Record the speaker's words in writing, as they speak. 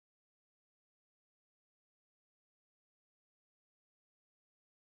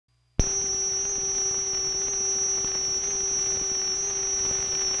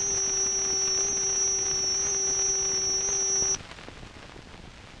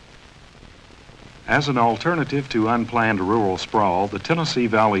As an alternative to unplanned rural sprawl, the Tennessee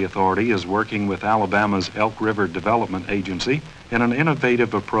Valley Authority is working with Alabama's Elk River Development Agency in an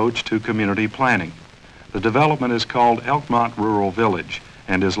innovative approach to community planning. The development is called Elkmont Rural Village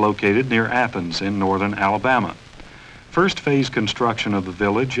and is located near Athens in northern Alabama. First phase construction of the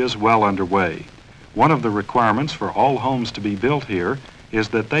village is well underway. One of the requirements for all homes to be built here is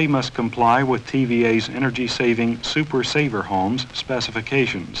that they must comply with TVA's energy-saving Super Saver Homes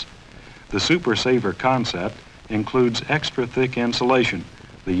specifications. The Super Saver concept includes extra thick insulation,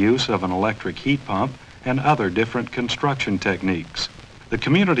 the use of an electric heat pump, and other different construction techniques. The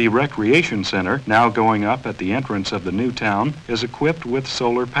Community Recreation Center, now going up at the entrance of the new town, is equipped with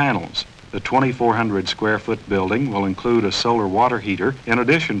solar panels. The 2,400 square foot building will include a solar water heater in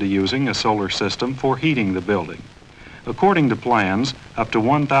addition to using a solar system for heating the building. According to plans, up to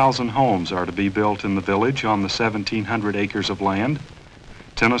 1,000 homes are to be built in the village on the 1,700 acres of land.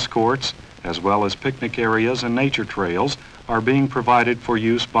 Tennis courts, as well as picnic areas and nature trails, are being provided for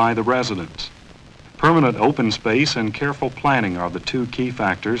use by the residents. Permanent open space and careful planning are the two key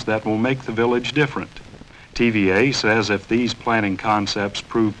factors that will make the village different. TVA says if these planning concepts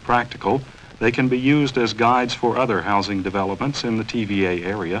prove practical, they can be used as guides for other housing developments in the TVA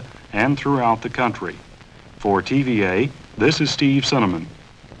area and throughout the country. For TVA, this is Steve Cinnamon.